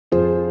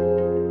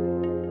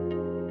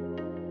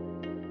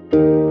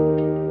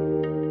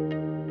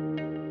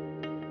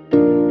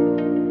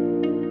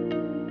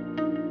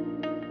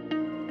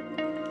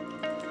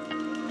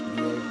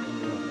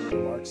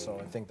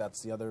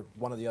that's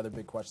one of the other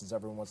big questions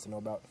everyone wants to know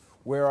about.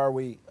 Where are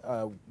we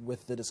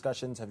with the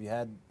discussions? Have you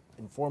had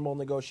informal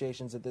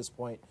negotiations at this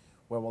point?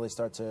 When will they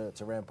start to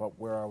ramp up?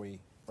 Where are we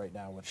right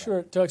now with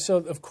Sure, that? Doug. So,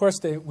 of course,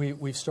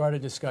 we've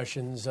started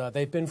discussions.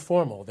 They've been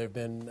formal. There have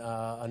been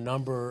a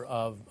number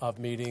of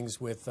meetings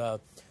with the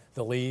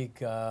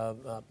league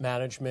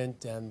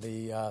management and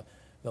the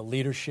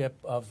leadership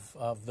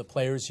of the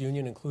players'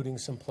 union, including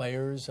some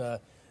players.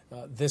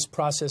 This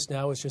process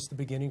now is just the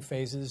beginning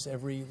phases.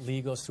 Every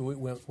league goes through it.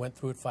 Went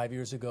through it 5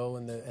 years ago,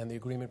 and the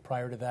agreement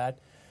prior to that.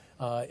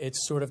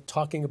 It's sort of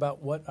talking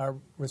about what our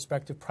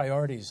respective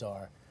priorities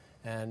are.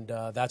 And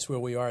that's where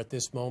we are at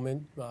this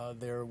moment.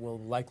 There will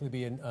likely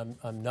be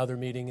another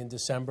meeting in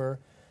December,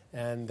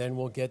 and then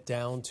we'll get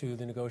down to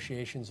the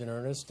negotiations in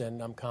earnest.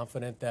 And I'm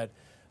confident that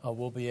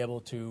we'll be able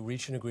to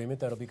reach an agreement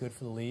that'll be good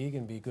for the league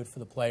and be good for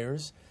the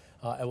players.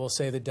 I will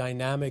say the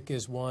dynamic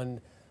is one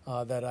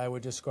that I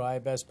would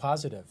describe as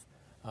positive.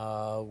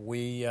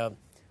 We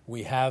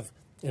have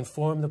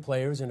informed the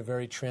players in a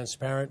very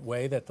transparent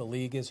way that the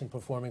league isn't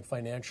performing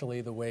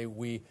financially the way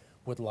we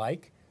would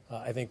like.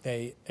 I think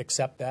they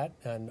accept that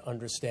and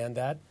understand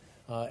that.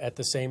 At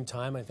the same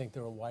time, I think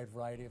there are a wide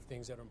variety of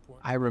things that are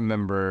important. I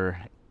remember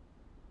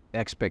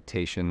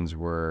expectations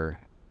were,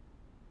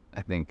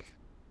 I think,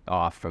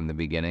 off from the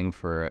beginning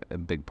for a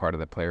big part of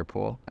the player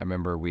pool. I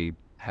remember we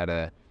had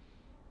a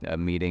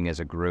meeting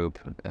as a group,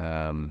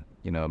 a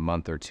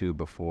month or two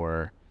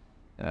before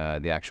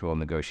the actual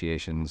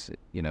negotiations,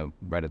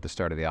 right at the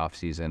start of the off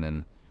season,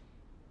 and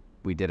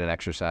we did an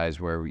exercise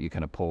where you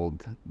kind of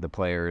polled the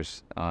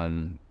players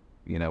on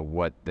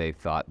what they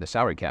thought the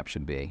salary cap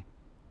should be.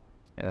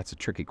 And that's a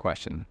tricky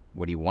question.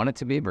 What do you want it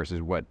to be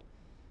versus what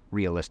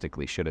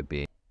realistically should it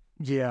be?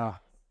 Yeah.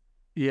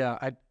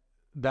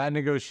 That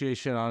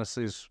negotiation,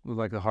 honestly, was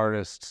like the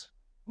hardest.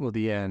 Well,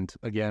 the end.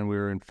 Again, we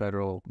were in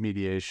federal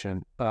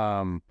mediation.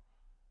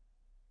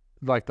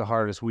 Like the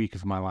hardest week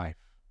of my life,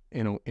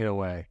 in a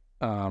way.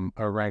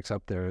 Or ranks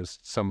up there as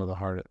one of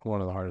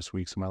the hardest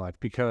weeks of my life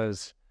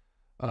because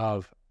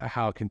of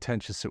how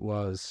contentious it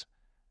was,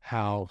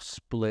 how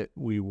split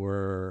we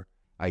were.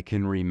 I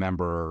can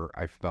remember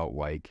I felt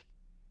like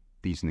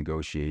these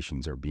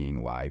negotiations are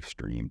being live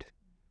streamed.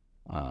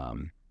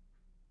 And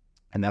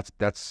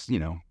that's you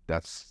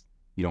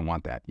don't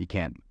want that. You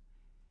can't,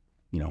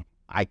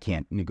 I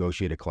can't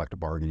negotiate a collective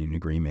bargaining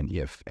agreement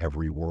if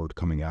every word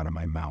coming out of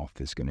my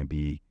mouth is going to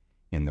be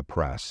in the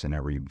press, and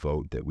every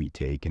vote that we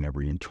take and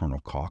every internal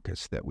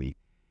caucus that we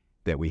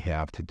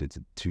have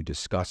to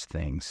discuss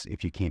things,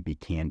 if you can't be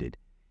candid,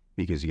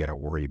 because you got to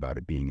worry about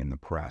it being in the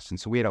press. And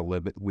so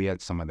we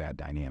had some of that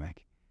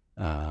dynamic,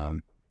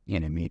 and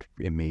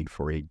it made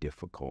for a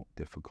difficult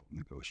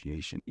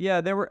negotiation.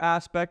 Yeah, there were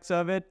aspects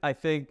of it. I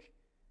think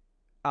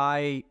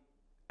I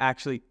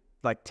actually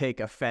take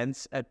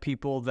offense at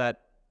people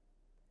that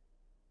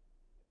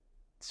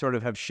sort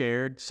of have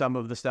shared some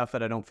of the stuff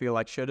that I don't feel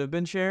like should have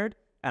been shared.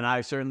 And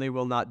I certainly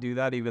will not do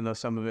that, even though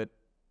some of it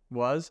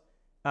was.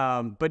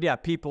 But yeah,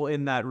 people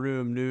in that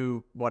room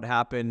knew what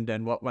happened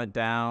and what went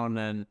down.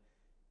 And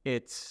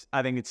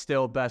I think it's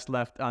still best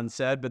left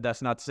unsaid, but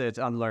that's not to say it's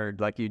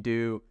unlearned. Like you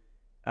do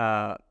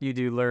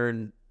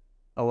learn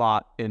a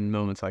lot in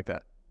moments like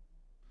that.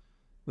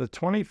 The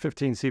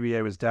 2015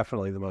 CBA was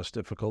definitely the most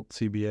difficult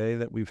CBA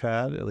that we've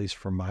had, at least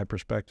from my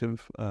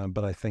perspective.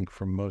 But I think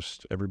from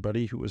most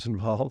everybody who was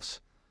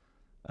involved.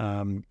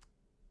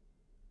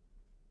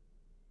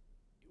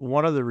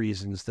 One of the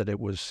reasons that it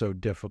was so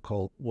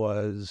difficult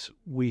was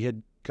we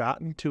had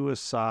gotten to a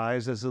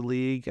size as a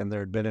league and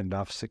there had been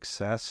enough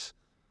success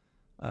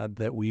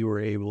that we were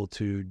able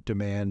to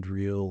demand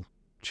real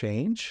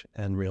change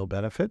and real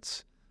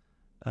benefits.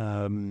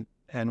 And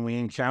we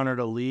encountered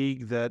a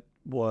league that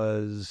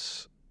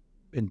was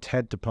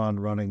intent upon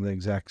running the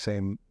exact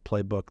same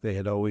playbook they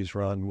had always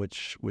run,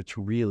 which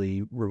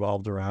really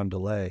revolved around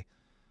delay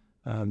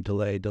until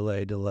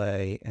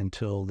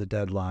the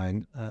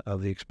deadline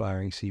of the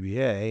expiring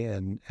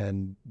CBA,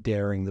 and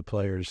daring the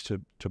players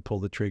to pull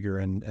the trigger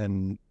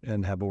and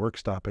have a work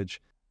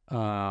stoppage.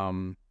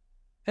 And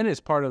it's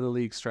part of the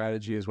league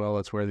strategy as well.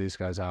 Let's wear these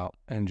guys out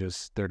and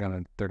just they're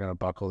gonna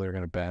buckle, they're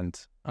gonna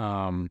bend.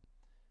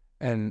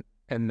 And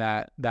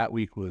that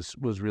week was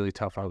really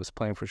tough. I was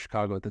playing for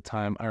Chicago at the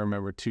time. I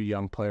remember two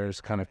young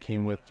players kind of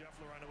came with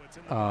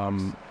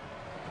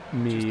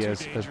me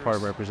as part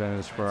of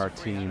representatives for our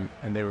team,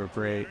 and they were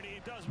great,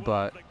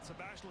 but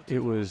it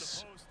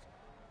was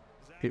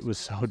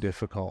so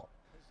difficult.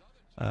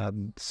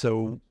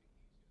 So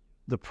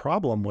the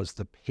problem was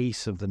the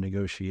pace of the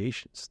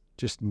negotiations.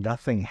 Just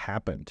nothing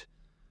happened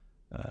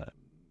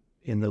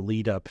in the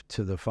lead up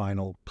to the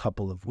final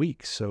couple of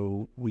weeks.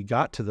 So we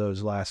got to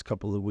those last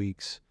couple of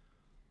weeks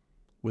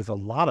with a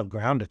lot of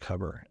ground to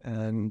cover,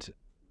 and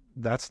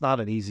that's not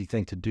an easy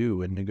thing to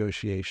do in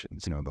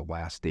negotiations. The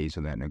last days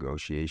of that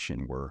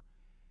negotiation were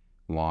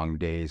long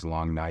days,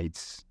 long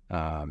nights.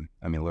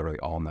 Literally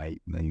all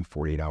night,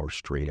 48 hours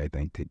straight, I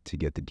think, to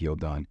get the deal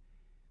done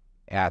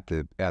at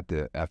the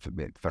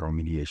Federal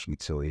Mediation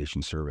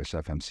Conciliation Service,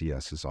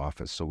 FMCS's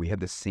office. So we had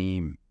the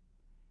same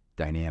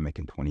dynamic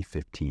in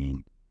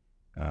 2015.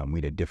 We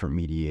had a different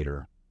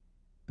mediator.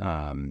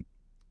 And,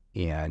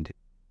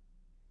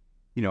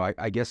 you know,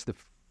 I guess the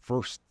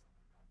first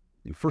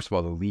of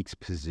all, the league's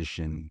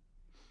position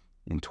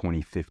in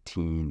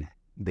 2015,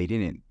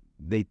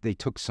 they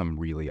took some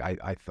really,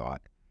 I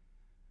thought,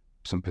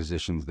 some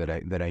positions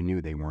that I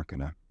knew they weren't going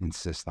to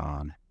insist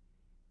on,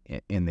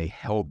 and they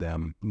held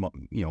them,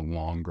 you know,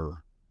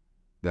 longer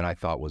than I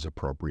thought was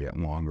appropriate,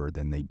 longer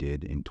than they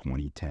did in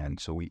 2010.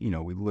 So we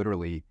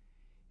literally,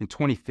 in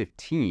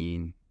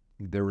 2015,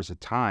 there was a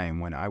time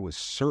when I was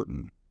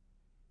certain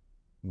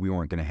we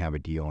weren't going to have a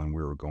deal and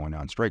we were going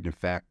on strike. In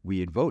fact, we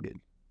had voted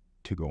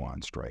to go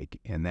on strike,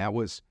 and that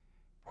was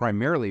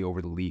primarily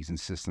over the league's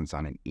insistence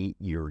on an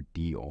 8-year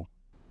deal.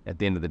 At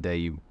the end of the day,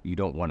 you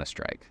don't want to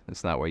strike.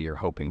 That's not what you're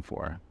hoping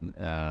for.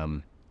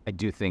 I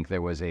do think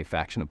there was a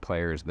faction of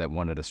players that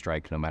wanted to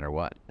strike no matter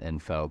what,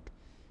 and felt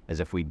as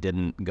if we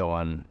didn't go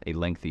on a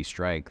lengthy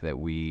strike that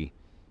we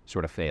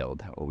sort of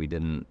failed, or we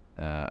didn't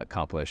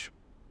accomplish,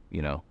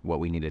 you know, what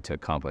we needed to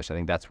accomplish. I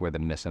think that's where the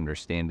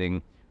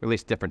misunderstanding, or at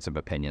least difference of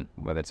opinion,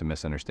 whether it's a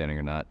misunderstanding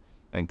or not,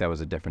 I think that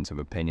was a difference of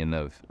opinion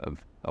of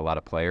a lot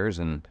of players.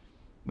 And,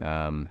 you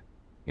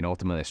know,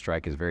 ultimately a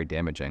strike is very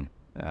damaging.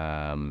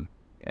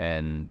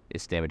 And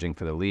it's damaging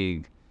for the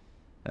league,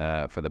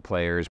 for the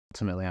players.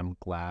 Ultimately, I'm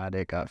glad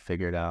it got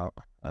figured out.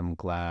 I'm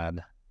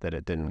glad that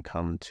it didn't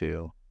come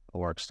to a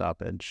work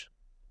stoppage.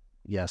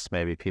 Yes,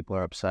 maybe people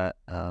are upset.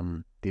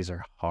 These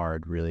are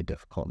hard, really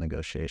difficult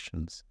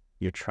negotiations.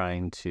 You're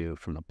trying to,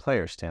 from the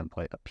player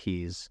standpoint,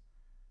 appease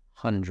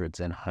hundreds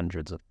and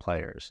hundreds of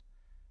players.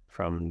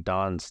 From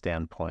Don's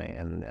standpoint,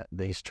 and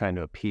he's trying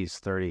to appease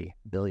 30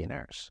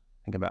 billionaires.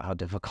 Think about how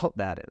difficult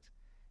that is.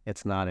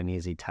 It's not an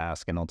easy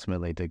task, and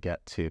ultimately to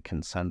get to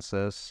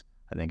consensus,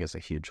 I think, is a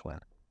huge win.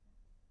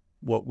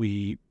 What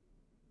we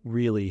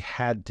really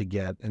had to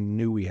get and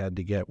knew we had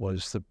to get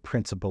was the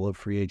principle of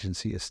free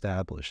agency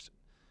established.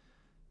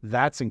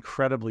 That's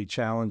incredibly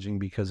challenging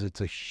because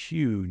it's a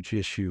huge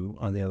issue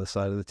on the other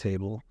side of the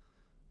table.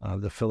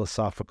 The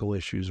philosophical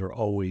issues are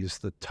always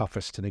the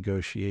toughest to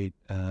negotiate,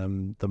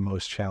 the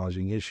most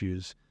challenging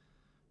issues.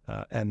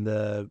 And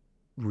the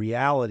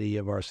reality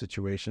of our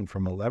situation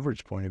from a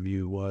leverage point of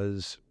view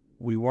was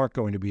we weren't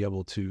going to be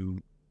able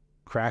to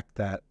crack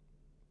that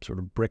sort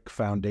of brick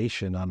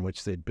foundation on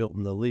which they'd built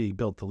the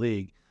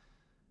league,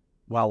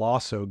 while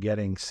also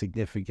getting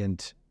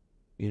significant,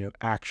 you know,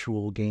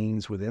 actual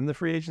gains within the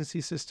free agency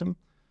system.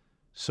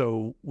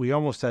 So we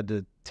almost had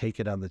to take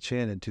it on the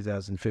chin in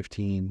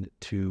 2015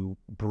 to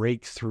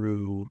break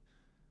through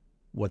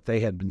what they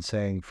had been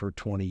saying for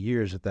 20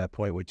 years at that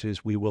point, which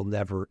is we will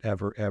never,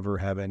 ever, ever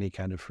have any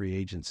kind of free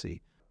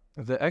agency.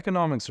 The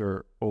economics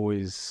are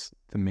always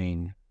the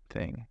main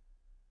thing.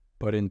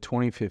 But in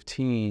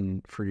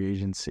 2015, free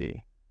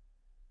agency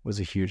was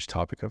a huge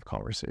topic of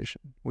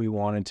conversation. We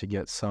wanted to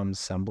get some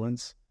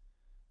semblance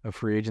of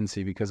free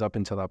agency because up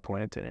until that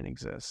point, it didn't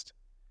exist.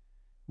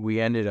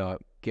 We ended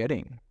up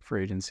getting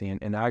free agency.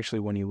 And actually,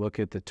 when you look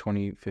at the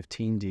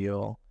 2015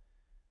 deal,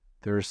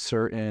 there are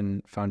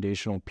certain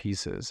foundational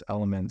pieces,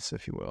 elements,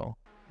 if you will,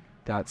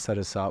 that set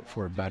us up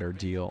for a better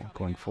deal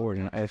going forward.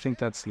 And I think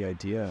that's the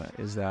idea,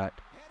 is that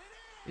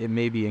it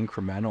may be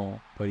incremental,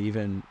 but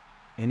even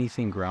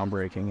anything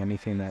groundbreaking,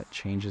 anything that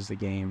changes the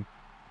game,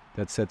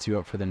 that sets you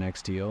up for the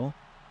next deal,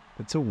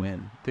 it's a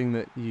win. Thing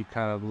that you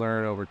kind of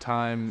learn over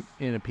time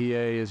in a PA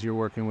is you're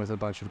working with a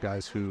bunch of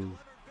guys who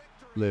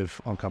live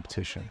on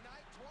competition.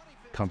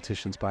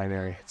 Competition's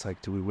binary. It's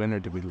like, do we win or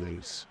do we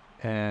lose?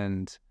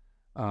 And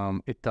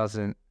it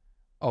doesn't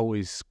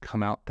always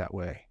come out that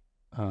way.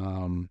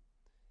 And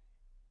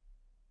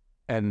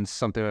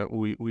something that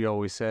we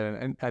always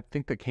said, and I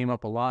think that came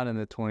up a lot in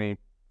the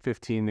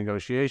 2015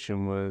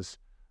 negotiation, was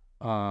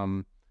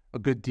a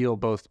good deal,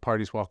 both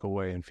parties walk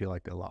away and feel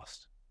like they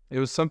lost. It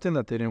was something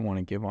that they didn't want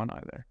to give on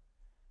either.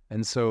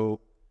 And so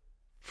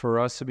for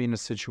us to be in a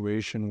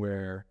situation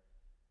where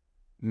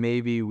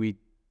maybe we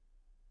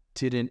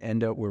didn't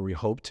end up where we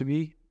hoped to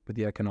be with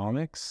the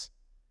economics,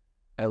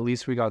 at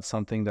least we got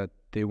something that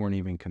they weren't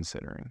even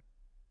considering.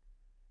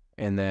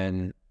 And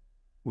then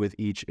with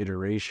each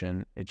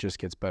iteration, it just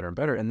gets better and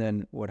better. And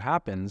then what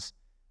happens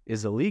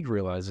is the league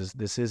realizes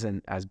this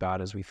isn't as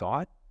bad as we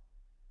thought.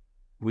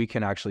 We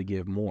can actually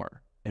give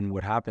more. And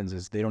what happens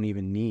is they don't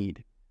even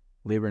need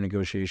labor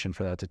negotiation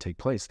for that to take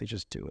place. They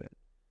just do it.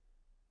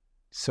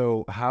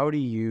 So how do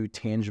you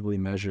tangibly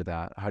measure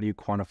that? How do you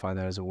quantify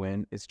that as a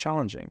win? It's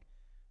challenging.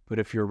 But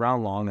if you're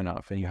around long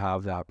enough and you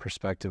have that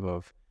perspective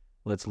of,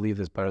 let's leave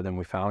this better than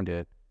we found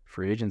it,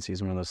 free agency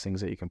is one of those things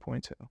that you can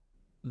point to.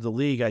 The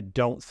league, I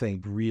don't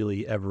think,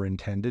 really ever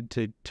intended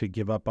to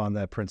give up on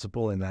that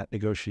principle in that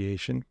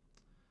negotiation.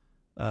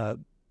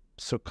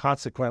 So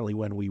consequently,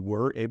 when we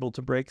were able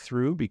to break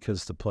through,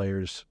 because the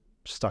players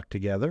stuck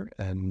together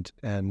and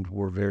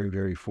were very,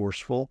 very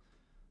forceful,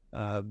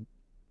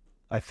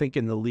 I think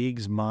in the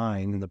league's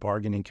mind, in the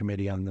bargaining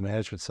committee on the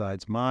management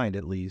side's mind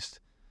at least,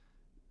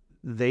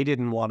 they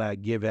didn't want to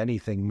give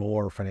anything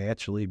more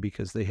financially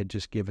because they had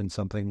just given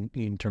something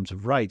in terms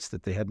of rights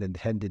that they hadn't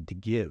intended to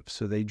give.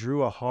 So they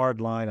drew a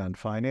hard line on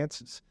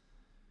finances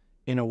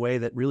in a way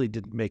that really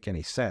didn't make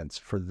any sense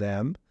for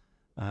them,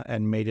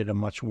 and made it a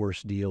much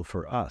worse deal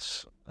for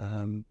us.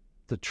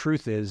 The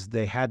truth is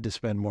they had to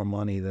spend more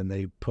money than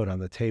they put on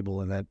the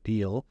table in that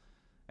deal,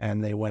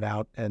 and they went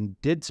out and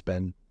did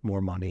spend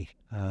more money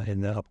in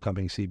the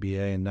upcoming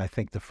CBA. And I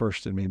think the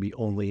first and maybe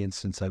only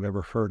instance I've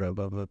ever heard of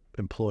an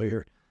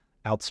employer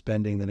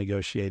outspending the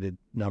negotiated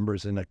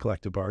numbers in a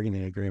collective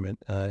bargaining agreement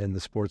in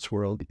the sports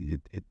world.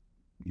 It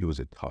was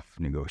a tough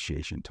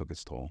negotiation, took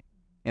its toll.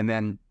 And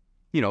then,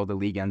 the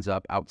league ends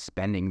up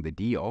outspending the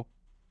deal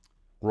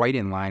right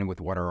in line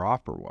with what our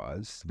offer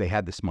was. They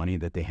had this money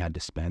that they had to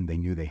spend. They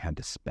knew they had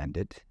to spend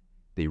it.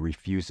 They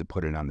refused to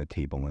put it on the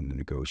table in the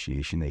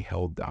negotiation. They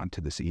held on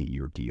to this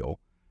 8-year deal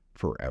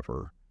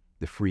forever.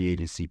 The free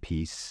agency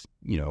piece,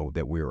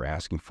 that we were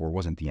asking for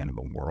wasn't the end of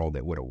the world.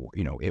 It would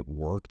have, it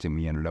worked, and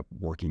we ended up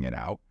working it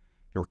out.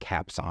 There were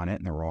caps on it,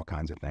 and there were all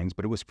kinds of things,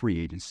 but it was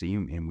free agency,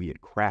 and we had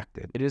cracked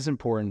it. It is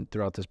important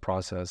throughout this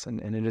process,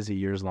 and it is a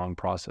years-long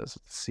process,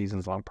 it's a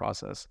seasons-long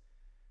process,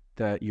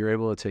 that you're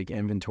able to take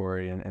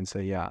inventory and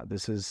say, yeah,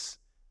 this is,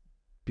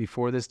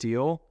 before this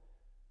deal,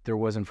 there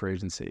wasn't free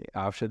agency.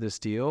 After this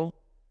deal,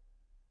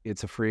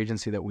 it's a free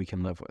agency that we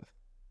can live with.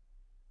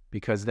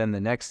 Because then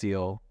the next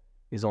deal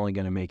is only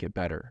going to make it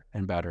better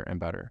and better and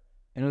better.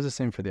 And it was the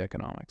same for the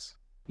economics.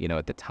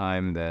 At the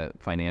time, the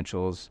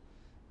financials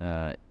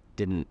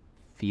didn't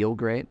feel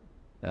great,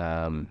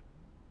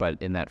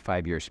 but in that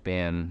 5-year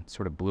span,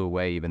 sort of blew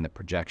away even the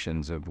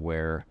projections of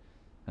where,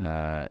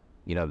 the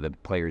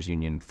players'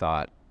 union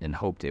thought and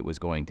hoped it was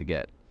going to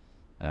get.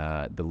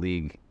 The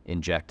league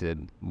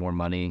injected more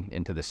money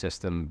into the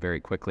system very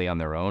quickly on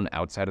their own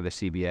outside of the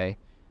CBA.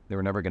 They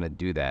were never going to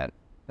do that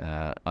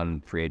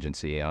on free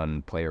agency,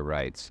 on player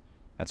rights.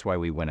 That's why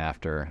we went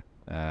after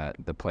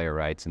the player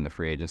rights and the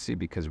free agency,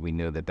 because we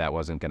knew that that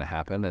wasn't going to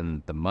happen.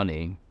 And the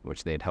money,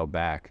 which they had held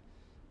back,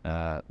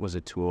 was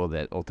a tool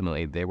that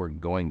ultimately they were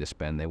going to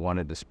spend. They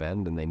wanted to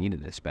spend, and they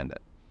needed to spend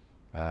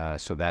it.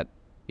 So that,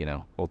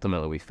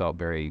 ultimately we felt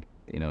very,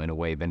 in a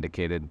way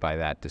vindicated by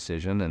that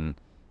decision, and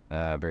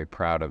very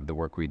proud of the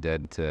work we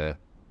did to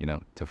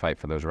fight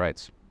for those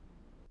rights.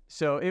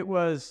 So it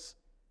was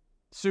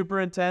super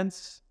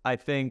intense. I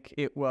think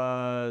it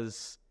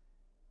was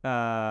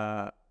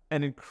an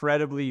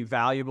incredibly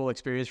valuable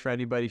experience for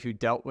anybody who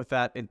dealt with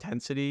that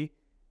intensity.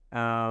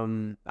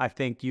 I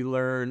think you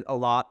learn a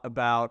lot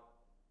about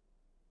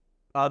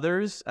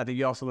others. I think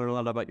you also learn a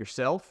lot about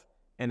yourself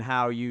and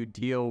how you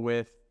deal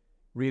with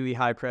really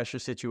high pressure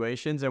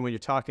situations. And when you're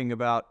talking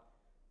about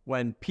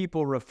when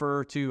people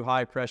refer to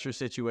high pressure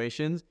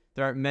situations,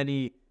 there aren't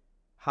many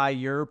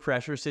higher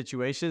pressure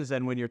situations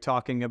than when you're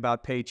talking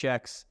about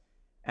paychecks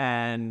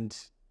and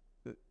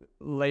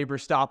labor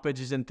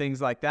stoppages and things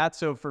like that.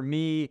 So for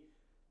me,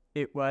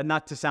 it was,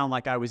 not to sound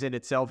like I was in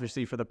it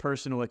selfishly for the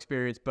personal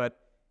experience, but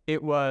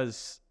it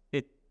was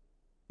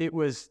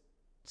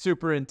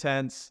super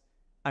intense.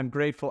 I'm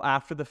grateful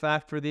after the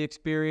fact for the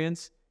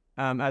experience.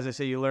 As I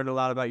say, you learn a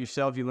lot about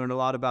yourself. You learn a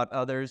lot about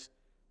others.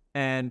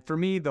 And for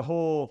me, the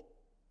whole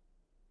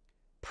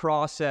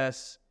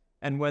process,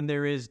 and when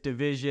there is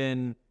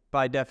division,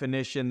 by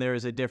definition, there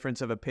is a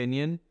difference of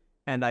opinion.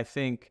 And I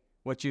think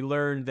what you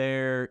learn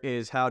there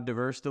is how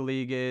diverse the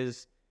league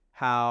is,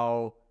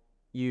 how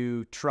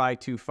you try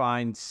to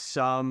find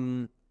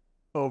some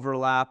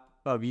overlap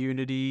of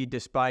unity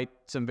despite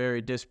some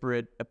very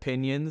disparate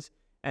opinions,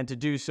 and to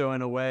do so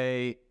in a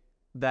way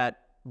that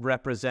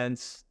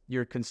represents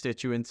your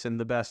constituents in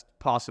the best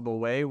possible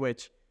way,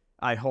 which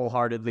I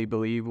wholeheartedly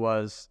believe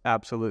was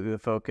absolutely the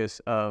focus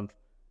of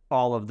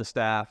all of the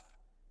staff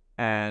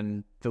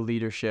and the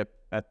leadership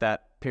at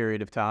that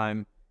period of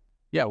time.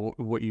 Yeah,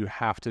 what you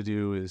have to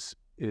do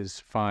is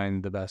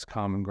find the best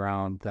common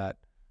ground that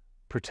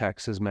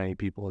protects as many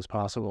people as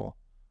possible.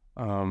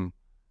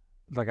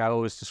 Like I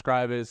always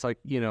describe it, it's like,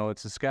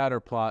 it's a scatter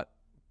plot.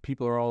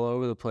 People are all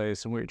over the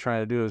place, and what you're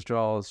trying to do is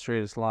draw the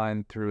straightest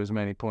line through as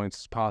many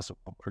points as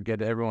possible, or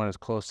get everyone as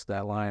close to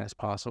that line as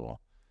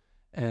possible.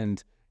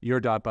 And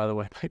your dot, by the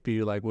way, might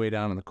be like way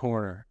down in the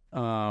corner.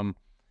 And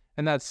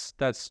that's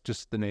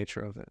just the nature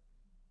of it.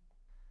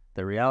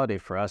 The reality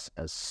for us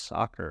as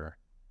soccer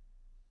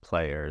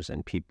players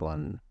and people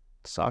in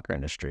the soccer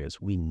industry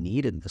is we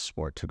needed the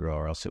sport to grow,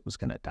 or else it was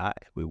going to die.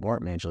 We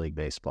weren't Major League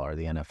Baseball or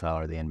the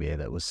NFL or the NBA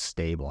that was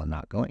stable and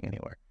not going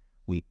anywhere.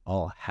 We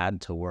all had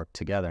to work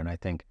together. And I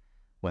think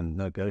when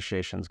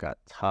negotiations got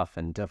tough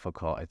and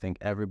difficult, I think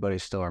everybody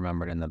still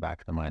remembered in the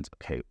back of their minds,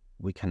 okay,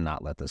 we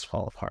cannot let this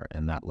fall apart.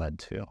 And that led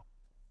to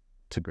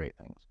great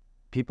things.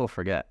 People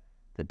forget,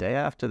 the day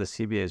after the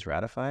CBA is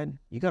ratified,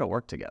 you got to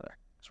work together.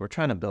 So we're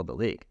trying to build the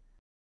league.